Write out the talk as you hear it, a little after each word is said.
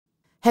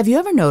Have you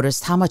ever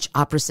noticed how much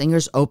opera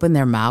singers open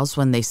their mouths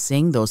when they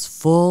sing those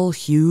full,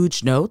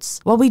 huge notes?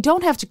 While we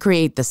don't have to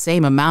create the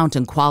same amount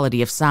and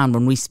quality of sound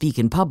when we speak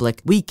in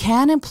public, we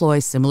can employ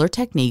similar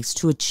techniques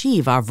to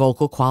achieve our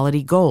vocal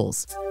quality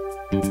goals.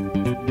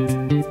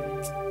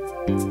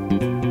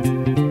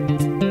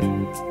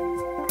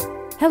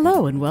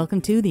 Hello and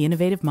welcome to the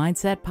Innovative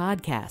Mindset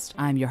Podcast.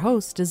 I'm your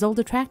host,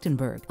 Isolde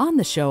Trachtenberg. On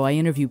the show, I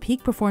interview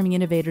peak performing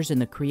innovators in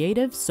the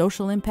creative,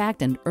 social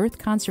impact, and earth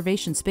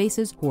conservation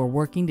spaces who are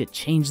working to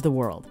change the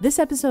world. This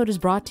episode is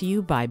brought to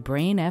you by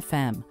Brain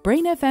FM.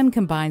 Brain FM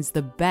combines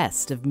the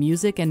best of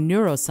music and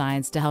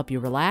neuroscience to help you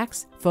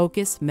relax,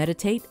 focus,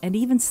 meditate, and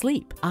even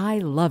sleep. I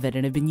love it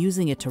and have been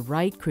using it to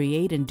write,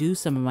 create, and do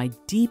some of my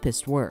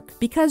deepest work.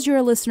 Because you're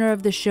a listener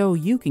of the show,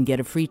 you can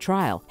get a free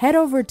trial. Head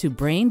over to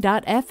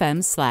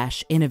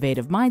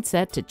brain.fm/innovative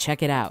mindset to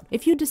check it out.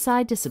 If you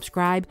decide to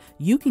subscribe,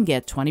 you can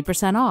get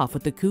 20% off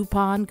with the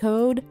coupon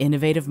code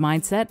Innovative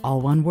Mindset,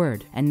 all one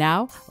word. And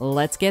now,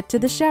 let's get to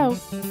the show.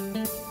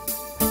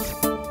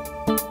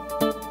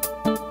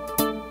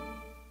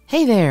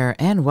 Hey there,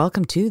 and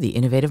welcome to the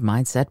Innovative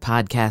Mindset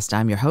Podcast.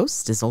 I'm your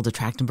host, Isolde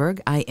Trachtenberg.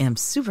 I am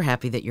super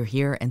happy that you're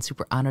here and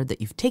super honored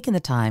that you've taken the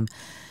time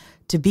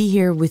to be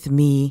here with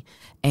me,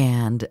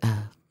 and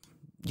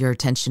your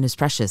attention is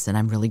precious, and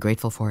I'm really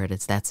grateful for it.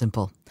 It's that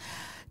simple.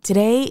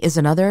 Today is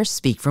another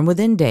Speak From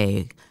Within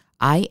day.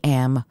 I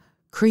am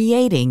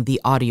creating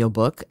the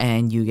audiobook,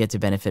 and you get to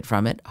benefit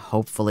from it.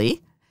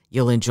 Hopefully,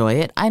 you'll enjoy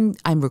it. I'm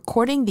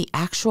recording the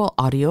actual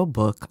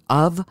audiobook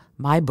of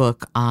my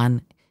book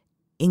on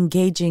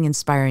engaging,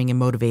 inspiring, and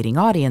motivating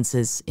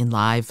audiences in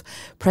live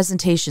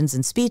presentations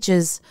and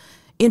speeches,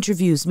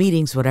 interviews,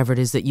 meetings, whatever it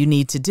is that you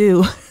need to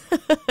do.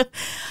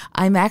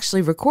 I'm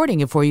actually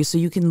recording it for you so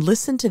you can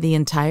listen to the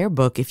entire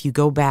book. If you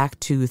go back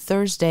to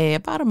Thursday,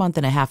 about a month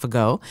and a half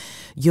ago,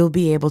 you'll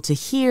be able to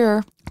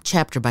hear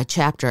chapter by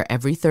chapter.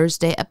 Every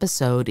Thursday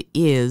episode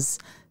is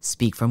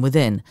Speak From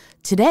Within.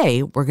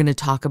 Today, we're going to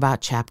talk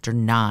about Chapter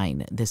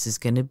 9. This is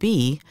going to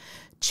be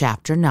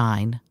Chapter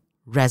 9,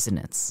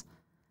 Resonance.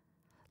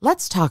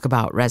 Let's talk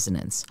about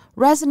resonance.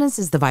 Resonance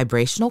is the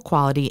vibrational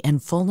quality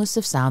and fullness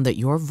of sound that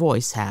your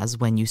voice has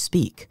when you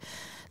speak.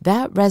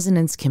 That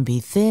resonance can be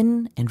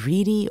thin and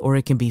reedy, or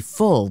it can be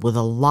full with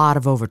a lot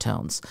of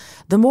overtones.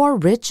 The more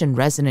rich and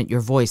resonant your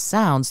voice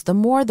sounds, the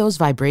more those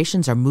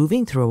vibrations are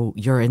moving through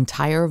your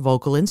entire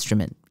vocal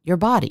instrument, your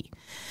body.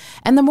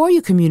 And the more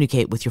you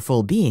communicate with your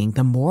full being,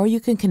 the more you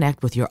can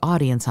connect with your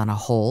audience on a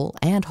whole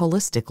and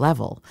holistic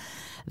level.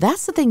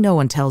 That's the thing no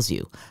one tells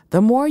you.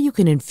 The more you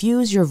can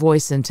infuse your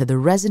voice into the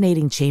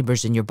resonating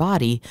chambers in your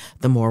body,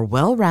 the more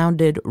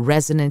well-rounded,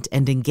 resonant,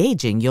 and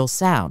engaging you'll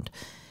sound.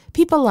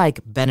 People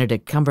like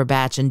Benedict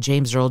Cumberbatch and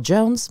James Earl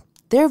Jones,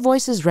 their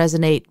voices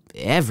resonate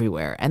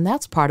everywhere, and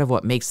that's part of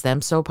what makes them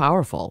so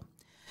powerful.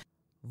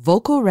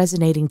 Vocal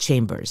resonating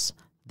chambers,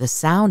 the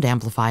sound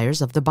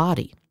amplifiers of the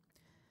body.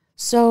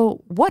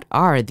 So, what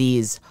are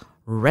these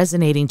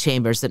resonating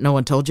chambers that no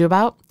one told you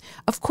about?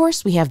 Of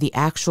course, we have the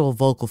actual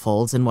vocal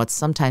folds in what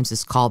sometimes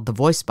is called the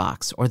voice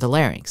box or the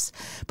larynx,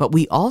 but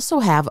we also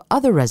have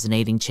other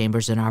resonating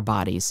chambers in our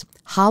bodies,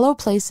 hollow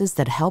places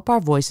that help our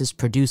voices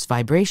produce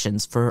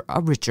vibrations for a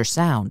richer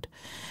sound.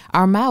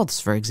 Our mouths,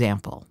 for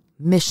example,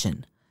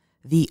 mission,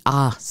 the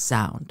ah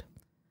sound.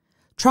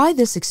 Try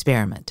this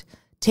experiment.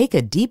 Take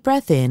a deep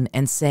breath in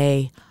and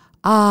say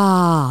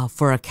ah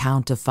for a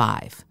count of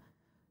 5.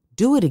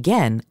 Do it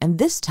again, and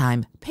this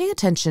time, pay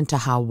attention to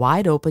how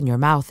wide open your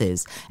mouth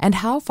is and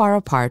how far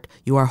apart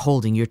you are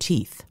holding your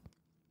teeth.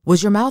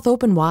 Was your mouth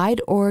open wide,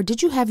 or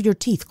did you have your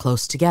teeth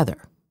close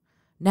together?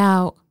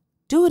 Now,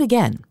 do it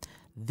again.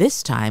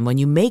 This time, when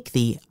you make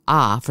the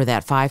ah for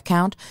that 5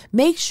 count,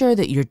 make sure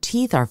that your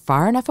teeth are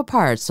far enough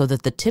apart so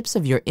that the tips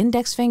of your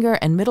index finger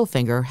and middle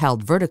finger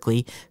held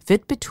vertically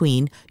fit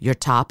between your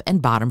top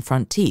and bottom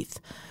front teeth.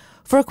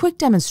 For a quick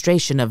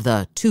demonstration of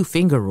the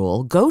 2-finger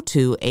rule, go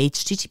to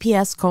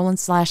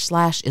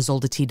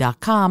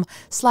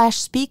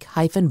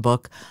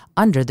https://isoldet.com/speak-book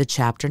under the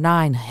Chapter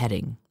 9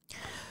 heading.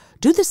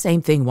 Do the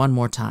same thing one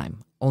more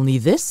time, only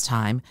this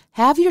time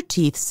have your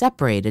teeth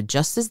separated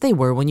just as they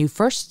were when you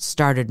first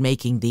started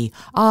making the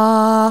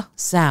ah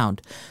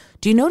sound.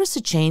 Do you notice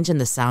a change in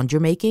the sound you're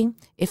making?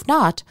 If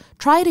not,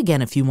 try it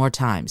again a few more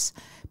times.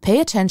 Pay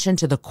attention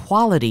to the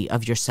quality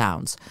of your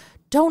sounds.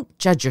 Don't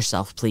judge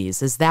yourself,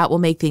 please, as that will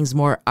make things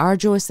more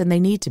arduous than they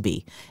need to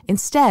be.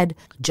 Instead,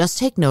 just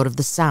take note of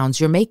the sounds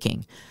you're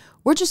making.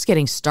 We're just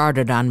getting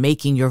started on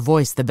making your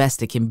voice the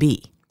best it can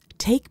be.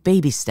 Take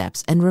baby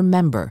steps, and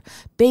remember,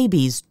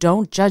 babies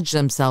don't judge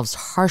themselves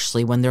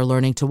harshly when they're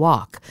learning to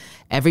walk.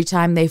 Every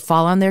time they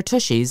fall on their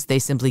tushies, they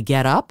simply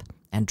get up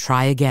and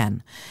try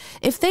again.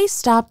 If they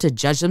stopped to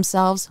judge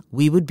themselves,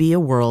 we would be a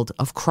world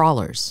of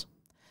crawlers.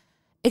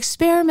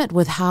 Experiment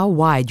with how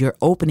wide you're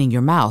opening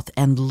your mouth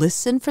and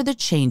listen for the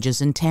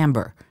changes in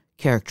timbre,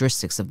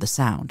 characteristics of the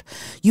sound.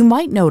 You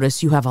might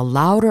notice you have a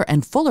louder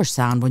and fuller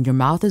sound when your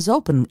mouth is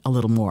open a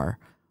little more.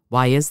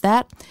 Why is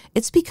that?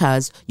 It's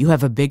because you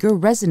have a bigger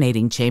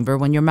resonating chamber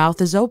when your mouth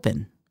is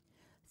open.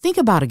 Think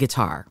about a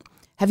guitar.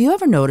 Have you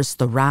ever noticed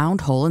the round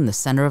hole in the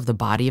center of the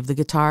body of the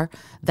guitar?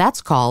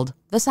 That's called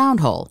the sound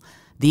hole.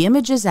 The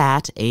image is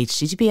at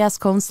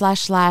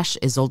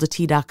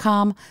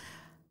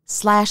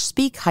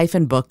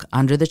https://isoldat.com/speak-book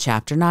under the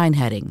Chapter 9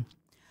 heading.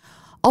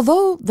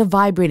 Although the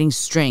vibrating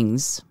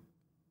strings,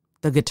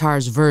 the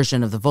guitar's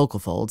version of the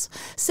vocal folds,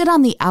 sit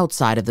on the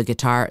outside of the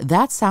guitar,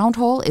 that sound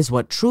hole is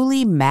what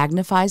truly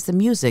magnifies the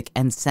music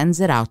and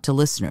sends it out to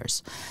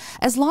listeners.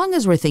 As long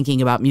as we're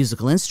thinking about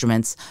musical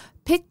instruments,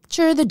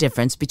 picture the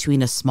difference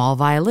between a small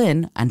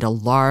violin and a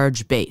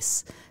large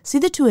bass. See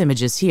the two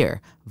images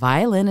here,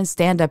 violin and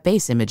stand-up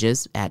bass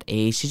images at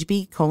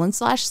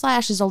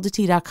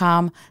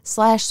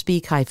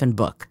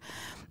http://isoldat.com/speak-book.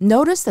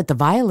 Notice that the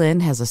violin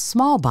has a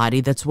small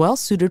body that's well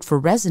suited for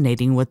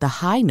resonating with the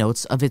high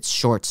notes of its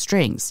short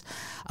strings.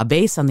 A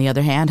bass, on the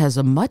other hand, has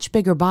a much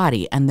bigger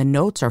body, and the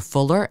notes are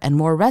fuller and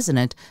more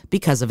resonant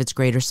because of its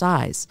greater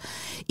size.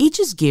 Each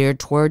is geared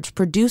towards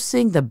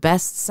producing the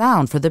best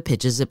sound for the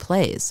pitches it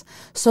plays.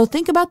 So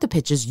think about the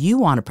pitches you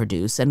want to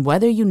produce and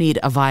whether you need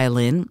a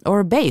violin or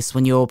a bass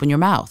when you open your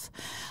mouth.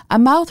 A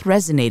mouth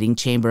resonating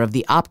chamber of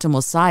the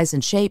optimal size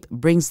and shape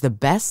brings the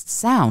best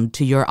sound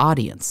to your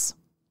audience.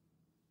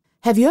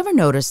 Have you ever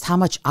noticed how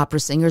much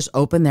opera singers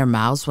open their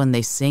mouths when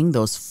they sing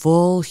those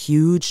full,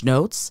 huge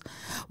notes?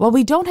 While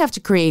we don't have to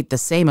create the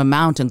same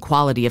amount and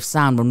quality of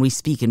sound when we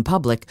speak in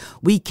public,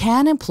 we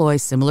can employ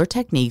similar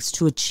techniques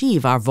to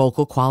achieve our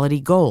vocal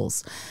quality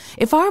goals.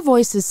 If our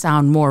voices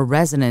sound more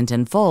resonant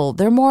and full,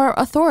 they're more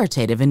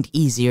authoritative and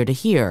easier to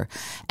hear,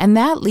 and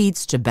that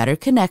leads to better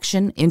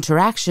connection,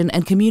 interaction,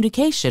 and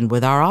communication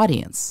with our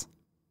audience.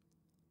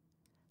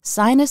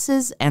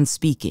 Sinuses and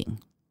speaking.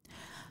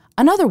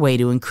 Another way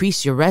to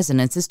increase your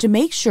resonance is to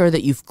make sure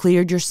that you've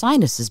cleared your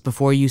sinuses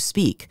before you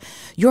speak.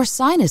 Your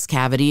sinus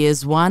cavity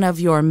is one of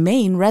your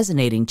main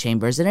resonating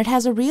chambers, and it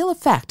has a real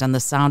effect on the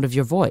sound of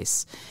your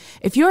voice.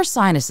 If your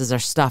sinuses are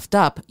stuffed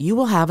up, you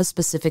will have a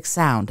specific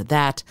sound,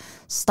 that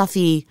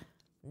stuffy,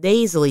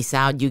 nasally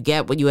sound you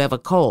get when you have a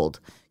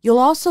cold. You'll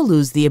also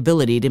lose the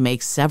ability to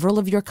make several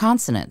of your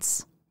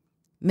consonants.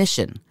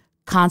 Mission: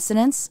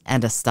 consonants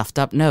and a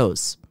stuffed-up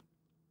nose.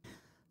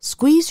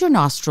 Squeeze your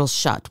nostrils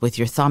shut with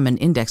your thumb and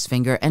index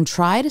finger and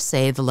try to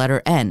say the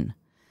letter N.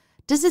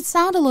 Does it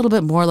sound a little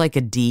bit more like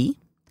a D?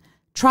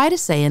 Try to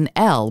say an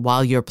L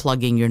while you're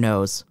plugging your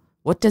nose.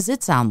 What does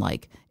it sound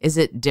like? Is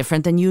it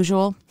different than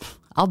usual?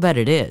 I'll bet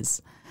it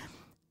is.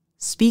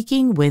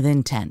 Speaking with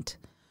intent.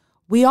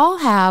 We all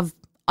have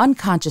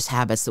unconscious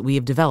habits that we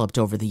have developed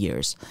over the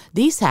years.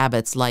 These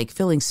habits, like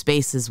filling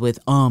spaces with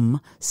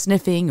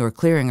sniffing, or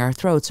clearing our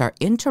throats, are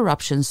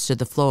interruptions to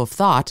the flow of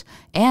thought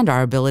and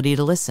our ability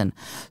to listen.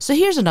 So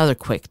here's another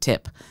quick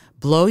tip.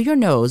 Blow your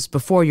nose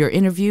before your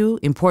interview,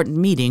 important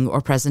meeting, or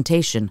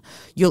presentation.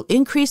 You'll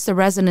increase the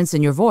resonance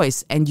in your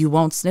voice and you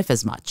won't sniff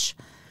as much.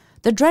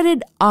 The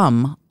dreaded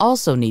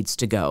also needs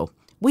to go.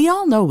 We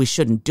all know we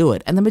shouldn't do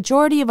it, and the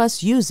majority of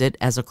us use it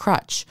as a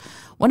crutch.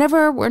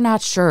 Whenever we're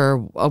not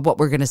sure of what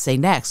we're going to say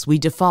next, we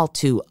default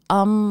to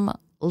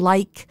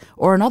like,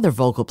 or another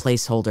vocal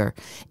placeholder.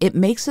 It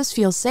makes us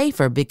feel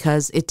safer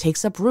because it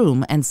takes up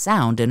room and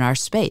sound in our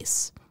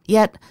space.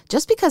 Yet,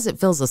 just because it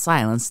fills a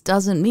silence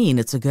doesn't mean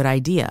it's a good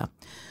idea.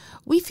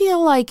 We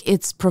feel like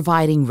it's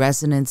providing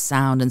resonant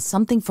sound and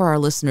something for our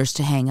listeners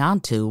to hang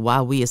on to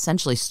while we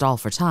essentially stall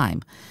for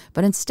time.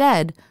 But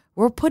instead,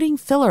 we're putting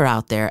filler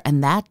out there,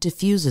 and that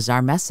diffuses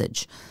our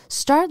message.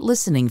 Start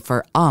listening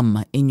for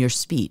in your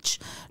speech.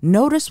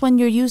 Notice when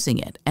you're using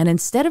it, and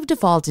instead of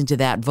defaulting to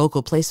that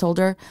vocal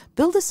placeholder,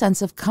 build a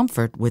sense of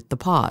comfort with the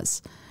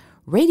pause.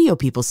 Radio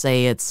people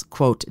say it's,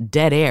 quote,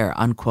 dead air,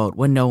 unquote,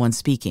 when no one's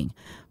speaking,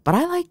 but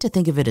I like to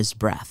think of it as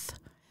breath.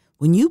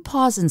 When you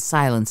pause in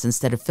silence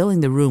instead of filling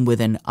the room with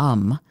an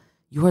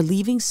you are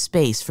leaving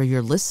space for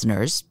your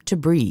listeners to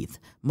breathe,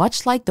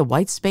 much like the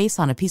white space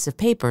on a piece of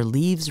paper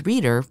leaves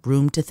reader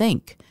room to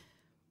think.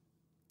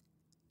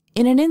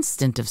 In an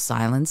instant of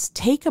silence,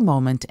 take a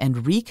moment and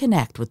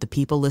reconnect with the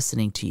people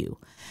listening to you.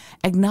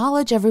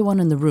 Acknowledge everyone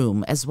in the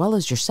room as well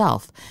as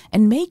yourself,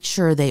 and make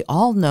sure they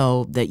all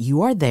know that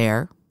you are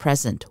there,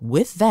 present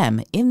with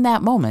them in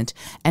that moment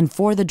and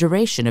for the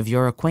duration of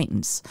your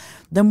acquaintance.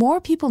 The more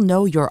people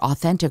know your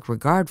authentic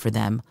regard for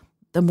them,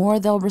 the more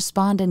they'll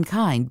respond in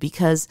kind,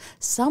 because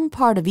some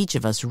part of each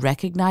of us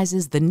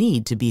recognizes the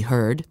need to be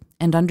heard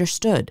and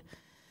understood.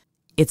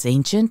 It's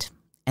ancient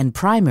and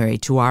primary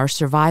to our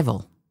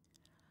survival.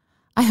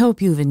 I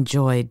hope you've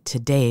enjoyed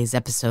today's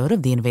episode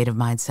of the Innovative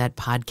Mindset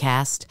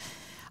Podcast.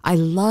 I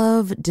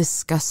love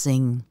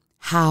discussing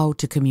how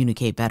to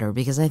communicate better,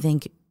 because I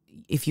think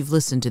if you've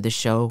listened to the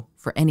show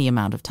for any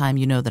amount of time,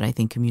 you know that I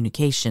think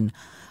communication,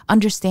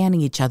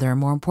 understanding each other, and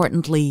more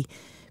importantly,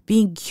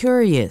 being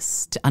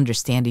curious to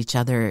understand each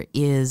other,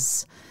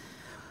 is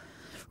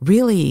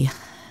really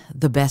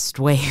the best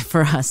way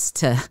for us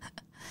to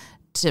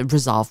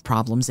resolve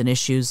problems and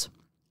issues.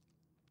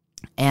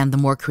 And the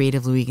more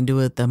creatively we can do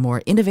it, the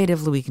more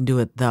innovatively we can do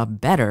it, the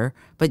better.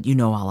 But you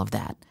know all of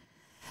that.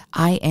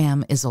 I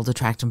am Isolde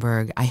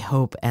Trachtenberg. I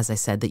hope, as I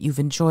said, that you've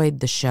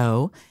enjoyed the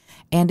show.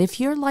 And if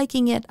you're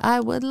liking it, I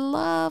would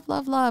love,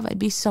 love, love. I'd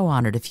be so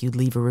honored if you'd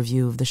leave a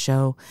review of the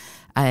show.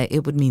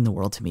 It would mean the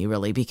world to me,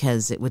 really,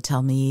 because it would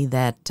tell me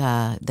that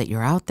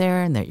you're out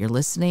there and that you're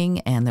listening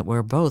and that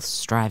we're both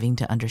striving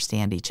to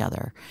understand each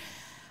other.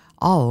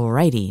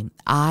 Alrighty.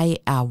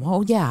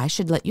 I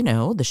should let you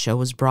know the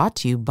show is brought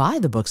to you by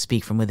the book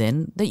Speak From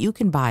Within that you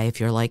can buy if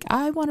you're like,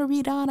 I want to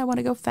read on, I want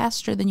to go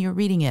faster than you're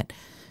reading it.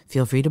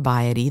 Feel free to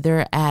buy it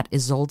either at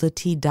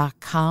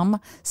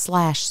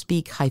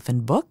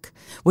isoldat.com/speak-book,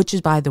 which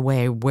is, by the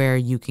way, where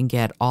you can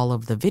get all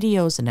of the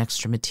videos and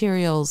extra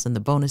materials and the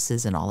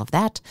bonuses and all of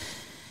that,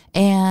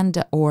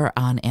 or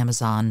on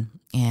Amazon,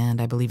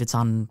 and I believe it's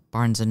on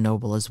Barnes &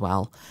 Noble as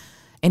well.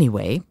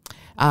 Anyway,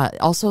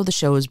 also the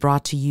show is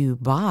brought to you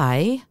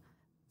by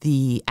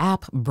the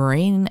app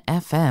Brain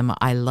FM.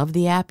 I love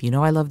the app. You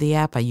know I love the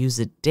app. I use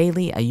it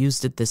daily. I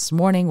used it this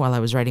morning while I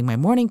was writing my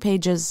morning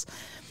pages.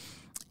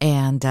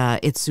 And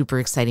it's super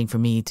exciting for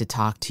me to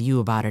talk to you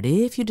about it.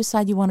 If you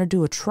decide you want to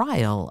do a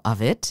trial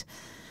of it,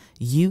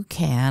 you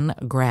can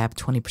grab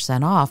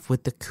 20% off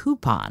with the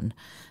coupon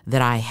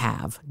that I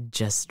have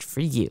just for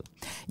you.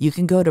 You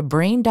can go to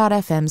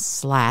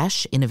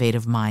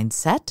brain.fm/innovative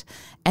mindset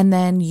and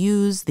then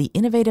use the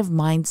Innovative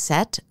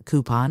Mindset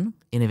coupon.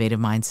 Innovative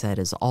Mindset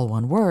is all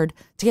one word,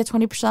 to get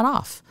 20%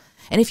 off.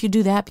 And if you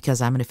do that, because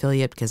I'm an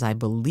affiliate, because I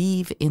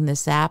believe in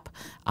this app,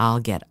 I'll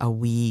get a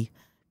wee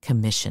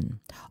commission.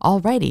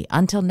 Alrighty,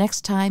 until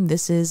next time,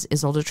 this is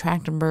Isolde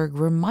Trachtenberg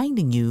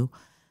reminding you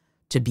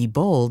to be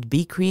bold,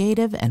 be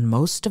creative, and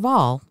most of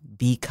all,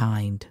 be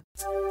kind.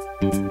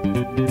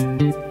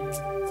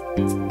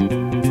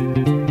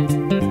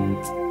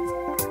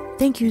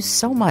 Thank you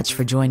so much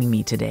for joining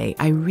me today.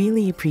 I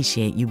really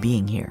appreciate you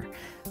being here.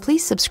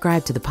 Please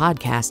subscribe to the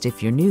podcast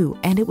if you're new,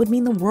 and it would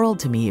mean the world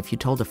to me if you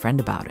told a friend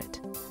about it.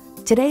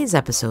 Today's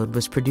episode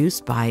was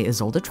produced by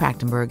Isolde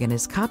Trachtenberg and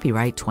is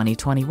copyright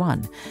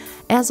 2021.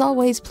 As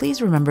always,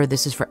 please remember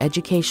this is for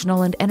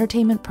educational and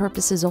entertainment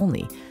purposes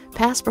only.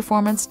 Past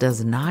performance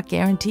does not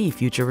guarantee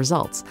future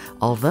results,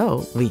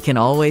 although we can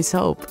always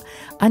hope.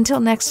 Until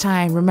next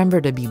time,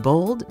 remember to be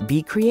bold,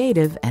 be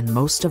creative, and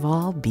most of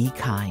all, be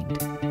kind.